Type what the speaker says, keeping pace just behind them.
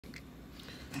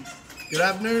Good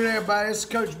afternoon, everybody. It's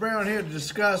Coach Brown here to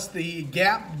discuss the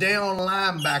gap down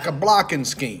linebacker blocking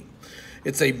scheme.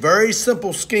 It's a very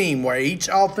simple scheme where each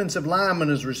offensive lineman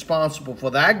is responsible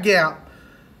for that gap,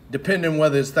 depending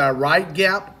whether it's their right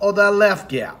gap or their left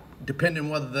gap, depending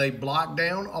whether they block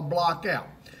down or block out.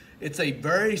 It's a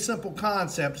very simple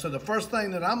concept. So the first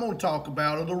thing that I'm going to talk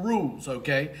about are the rules,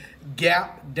 okay?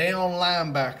 Gap down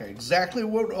linebacker. Exactly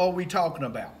what are we talking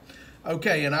about?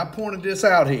 Okay, and I pointed this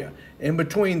out here. In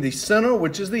between the center,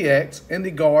 which is the X, and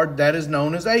the guard, that is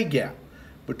known as A gap.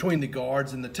 Between the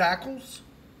guards and the tackles,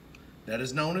 that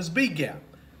is known as B gap.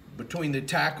 Between the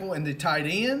tackle and the tight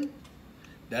end,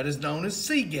 that is known as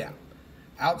C gap.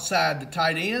 Outside the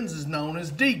tight ends is known as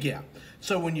D gap.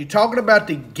 So when you're talking about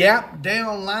the gap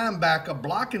down linebacker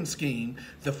blocking scheme,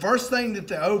 the first thing that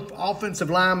the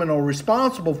offensive linemen are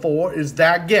responsible for is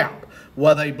that gap.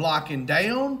 Whether they blocking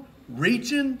down,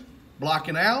 reaching,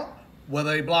 blocking out, whether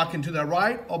they blocking to the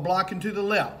right or blocking to the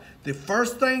left. The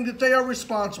first thing that they are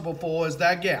responsible for is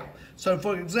that gap. So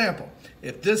for example,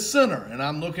 if this center, and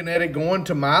I'm looking at it going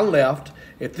to my left,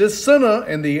 if this center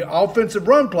in the offensive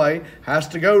run play has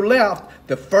to go left,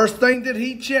 the first thing that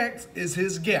he checks is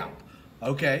his gap.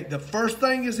 Okay, the first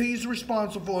thing is he's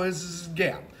responsible for is his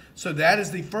gap. So that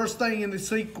is the first thing in the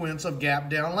sequence of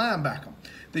gap down linebacker.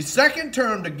 The second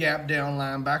term to gap down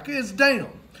linebacker is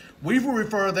down. We will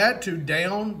refer that to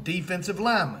down defensive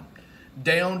lineman.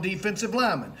 Down defensive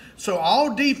lineman. So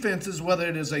all defenses, whether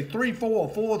it is a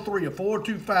 3-4, a 4-3, a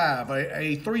 4-2-5,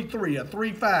 a 3-3, a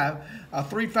 3-5, a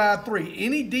 3-5-3,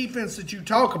 any defense that you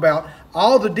talk about,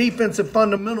 all the defensive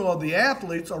fundamental of the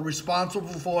athletes are responsible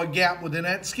for a gap within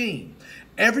that scheme.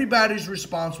 Everybody's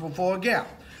responsible for a gap.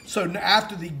 So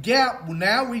after the gap,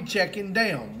 now we check in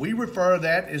down. We refer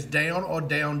that as down or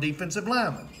down defensive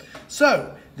lineman.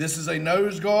 So this is a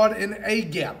nose guard in A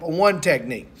gap, a 1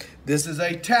 technique. This is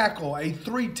a tackle, a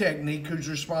 3 technique, who's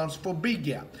responsible for B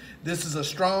gap. This is a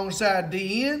strong side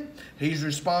DN. He's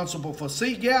responsible for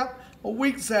C gap. A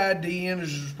weak side DN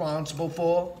is responsible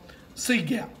for C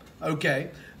gap.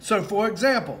 Okay, so for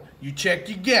example, you check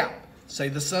your gap. Say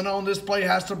the center on this play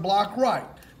has to block right.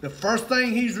 The first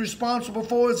thing he's responsible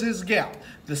for is his gap.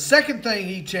 The second thing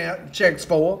he checks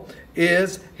for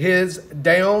is his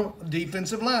down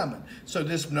defensive lineman. So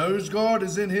this nose guard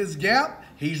is in his gap.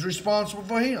 He's responsible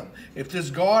for him. If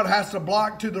this guard has to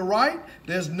block to the right,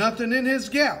 there's nothing in his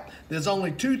gap. There's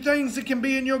only 2 things that can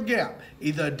be in your gap,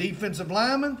 either a defensive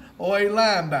lineman or a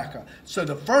linebacker. So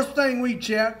the first thing we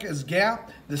check is gap.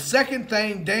 The second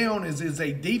thing down is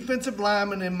a defensive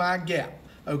lineman in my gap.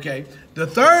 Okay. The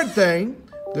third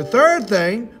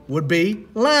thing would be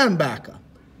linebacker.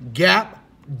 Gap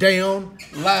down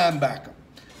linebacker.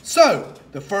 So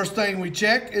the first thing we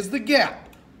check is the gap.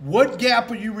 What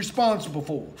gap are you responsible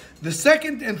for? The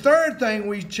second and third thing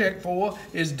we check for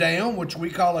is down, which we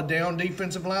call a down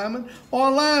defensive lineman, or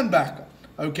a linebacker.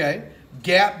 Okay,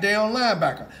 gap down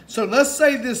linebacker. So let's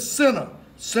say this center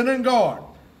and guard,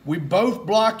 we both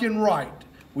blocking right.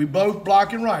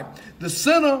 The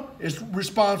center is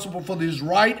responsible for this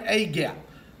right A gap.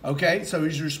 Okay, so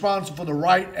he's responsible for the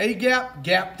right A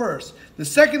gap first. The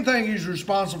second thing he's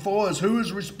responsible for is who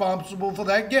is responsible for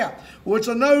that gap. Well, it's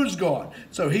a nose guard.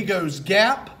 So he goes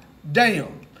gap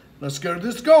down. Let's go to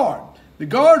this guard. The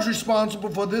guard's responsible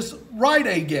for this right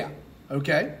A gap.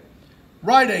 Okay,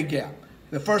 right A gap.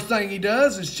 The first thing he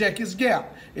does is check his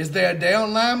gap. Is there a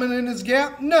down lineman in his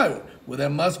gap? No. Well,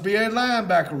 there must be a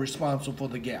linebacker responsible for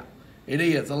the gap. It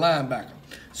is a linebacker.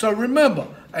 So remember,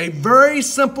 a very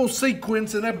simple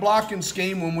sequence in a blocking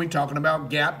scheme when we're talking about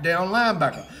gap down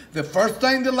linebacker. The first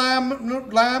thing the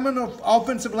linemen or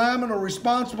offensive linemen are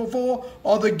responsible for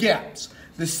are the gaps.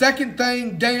 The second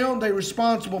thing down they're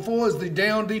responsible for is the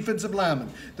down defensive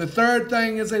lineman. The third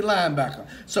thing is a linebacker.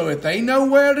 So if they know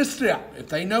where to step, if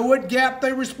they know what gap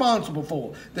they're responsible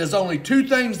for, there's only 2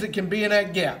 things that can be in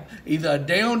that gap. Either a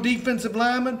down defensive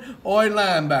lineman or a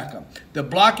linebacker. The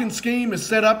blocking scheme is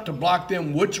set up to block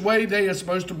them which way they are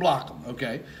supposed to block them.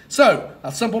 Okay? So,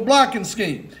 a simple blocking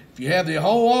scheme. If you have the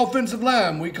whole offensive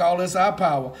line, we call this our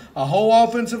power. A whole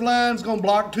offensive line is going to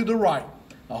block to the right.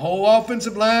 A whole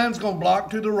offensive line is going to block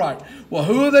to the right. Well,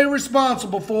 who are they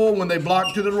responsible for when they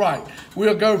block to the right?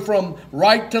 We'll go from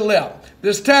right to left.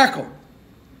 This tackle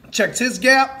checks his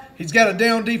gap. He's got a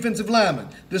down defensive lineman.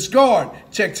 This guard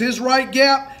checks his right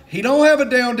gap. He don't have a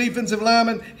down defensive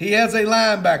lineman. He has a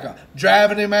linebacker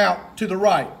driving him out to the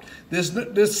right.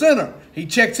 This center, he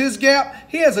checks his gap.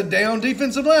 He has a down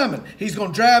defensive lineman. He's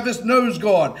going to drive this nose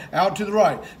guard out to the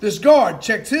right. This guard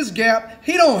checks his gap.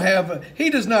 He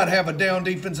does not have a down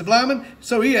defensive lineman,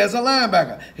 so he has a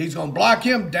linebacker. He's going to block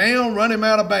him down, run him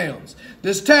out of bounds.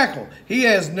 This tackle,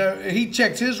 he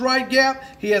checks his right gap.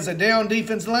 He has a down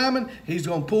defensive lineman. He's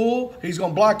going to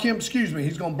block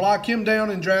him down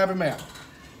and drive him out.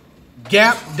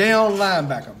 Gap down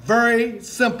linebacker. Very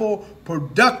simple,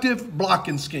 productive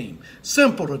blocking scheme.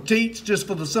 Simple to teach just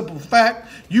for the simple fact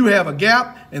you have a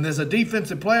gap and there's a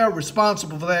defensive player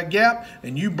responsible for that gap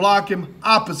and you block him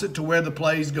opposite to where the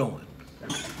play is going.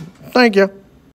 Thank you.